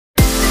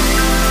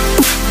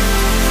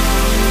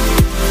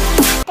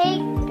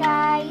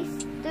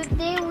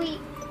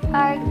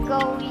are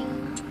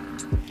going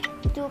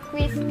to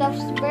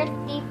Christoph's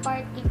birthday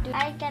party.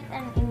 I got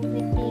an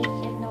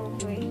invitation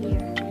over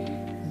here.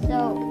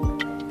 So,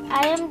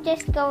 I am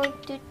just going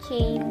to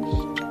change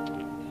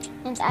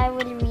and I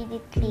will read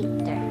it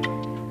later.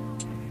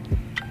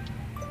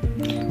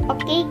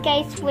 Okay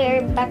guys,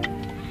 we're back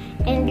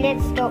and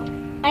let's go.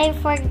 I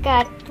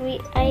forgot,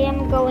 I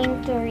am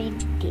going to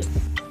read this.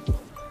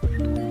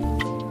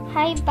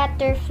 Hi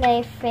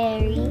Butterfly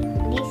Fairy,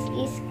 this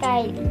is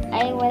Caeli.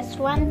 I was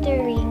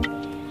wondering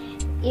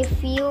if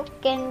you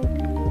can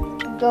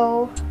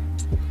go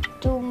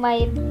to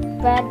my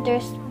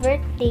brother's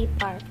birthday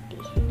party.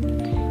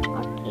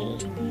 Okay,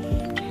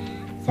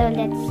 so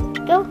let's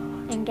go.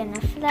 I'm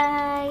gonna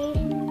fly.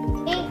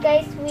 Hey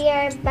guys, we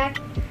are back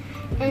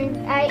and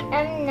I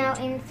am now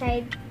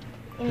inside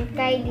in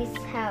Caeli's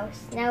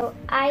house. Now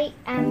I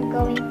am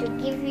going to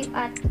give you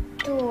a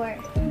tour.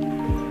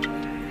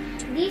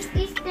 This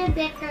is the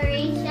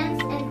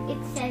decorations and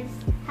it says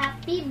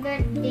Happy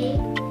Birthday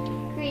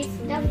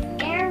Christoph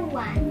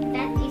Erwan.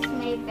 That is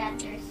my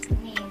brother's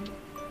name.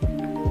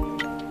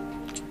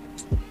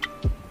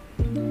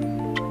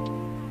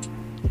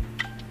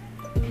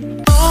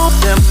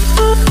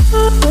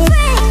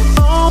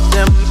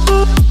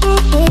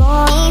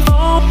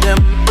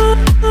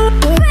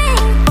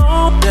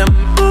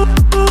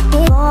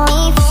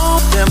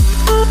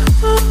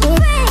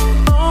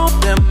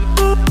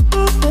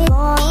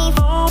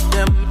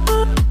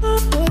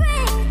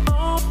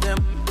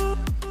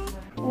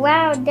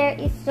 Wow, there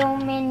is so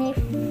many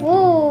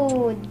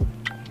food.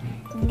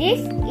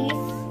 This is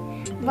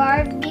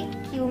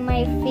barbecue,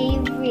 my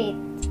favorite,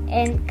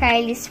 and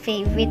Caeli's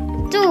favorite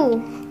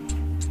too.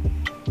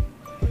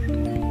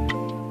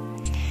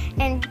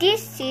 And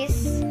this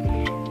is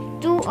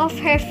two of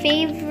her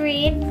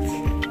favorites,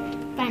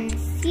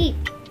 pancit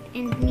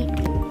and meat.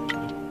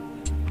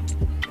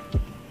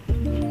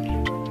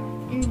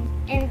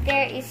 And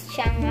there is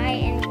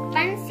Shanghai and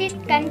pancit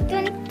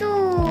canton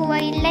too.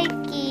 I like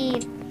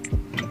it.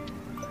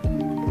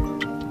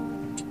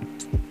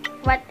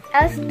 What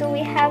else do we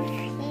have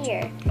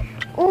here?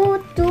 Oh,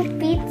 two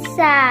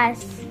pizzas.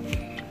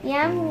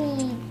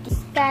 Yummy.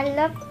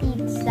 Scallop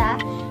pizza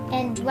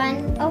and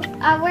one of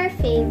our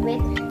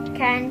favorite,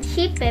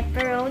 crunchy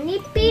pepperoni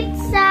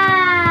pizza.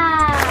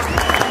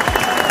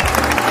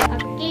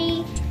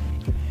 Okay.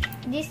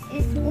 This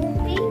is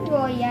Ubi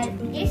Royal.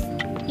 This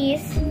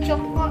is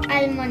Choco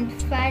Almond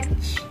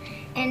Fudge.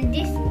 And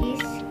this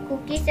is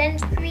cookies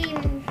and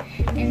cream.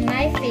 And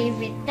my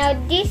favorite. Now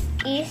this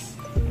is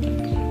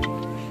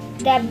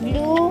the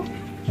blue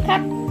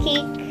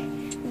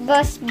cupcake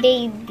Boss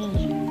Baby.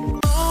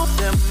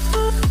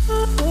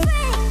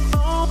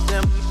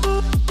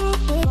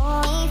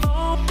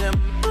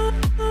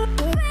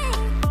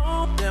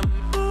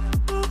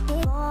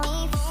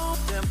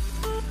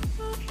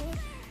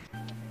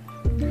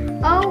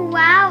 Oh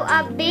wow,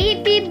 a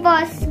baby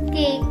boss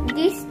cake.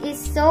 This is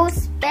so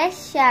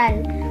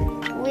special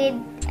with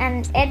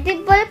an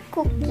edible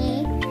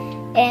cookie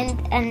and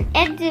an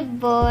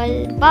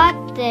edible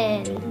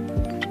bottle.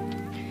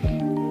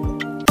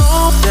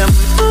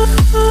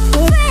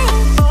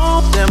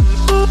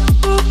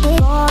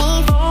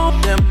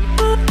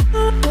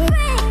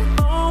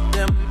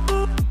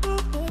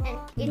 And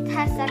it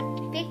has a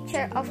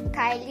picture of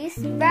Caeli's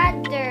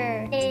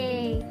brother.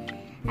 Hey,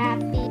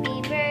 happy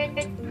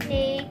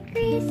birthday,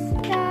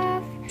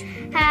 Christoph.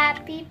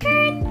 Happy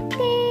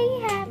birthday,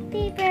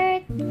 happy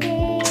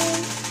birthday.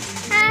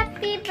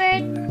 Happy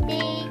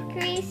birthday,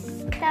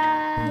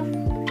 Christoph.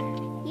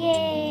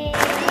 Yay!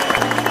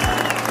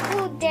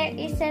 Oh, there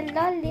is a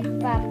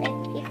lollipop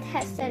and it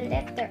has a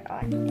letter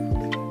on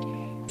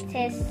it. It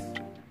says,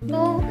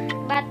 "To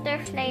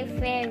Butterfly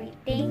Fairy,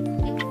 thank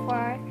you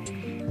for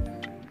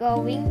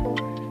going to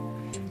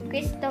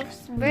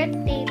Christoph's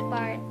birthday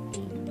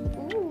party."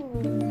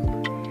 Ooh,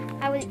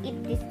 I will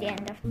eat this the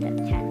end of the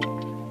channel.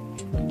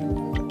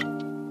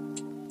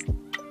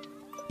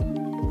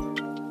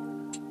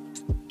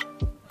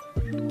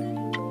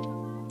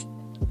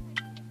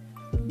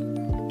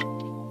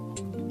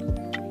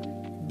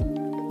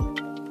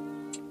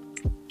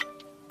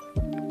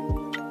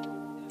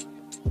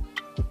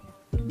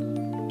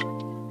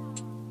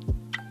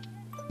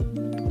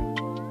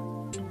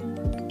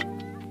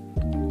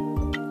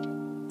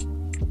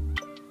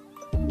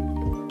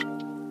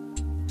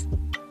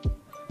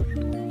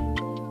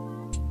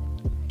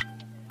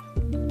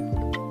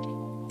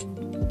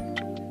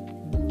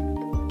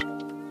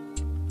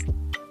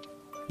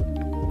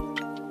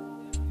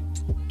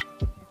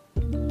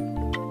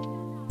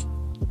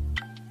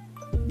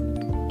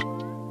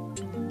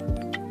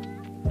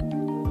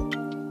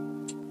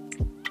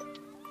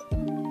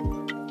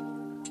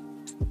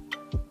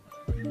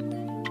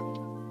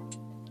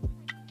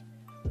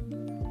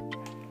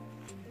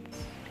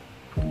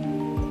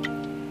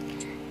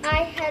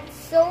 I had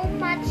so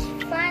much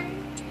fun,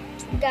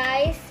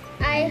 guys.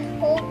 I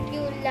hope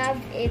you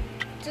love it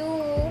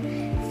too.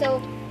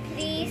 So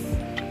please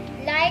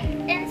like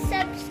and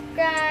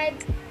subscribe.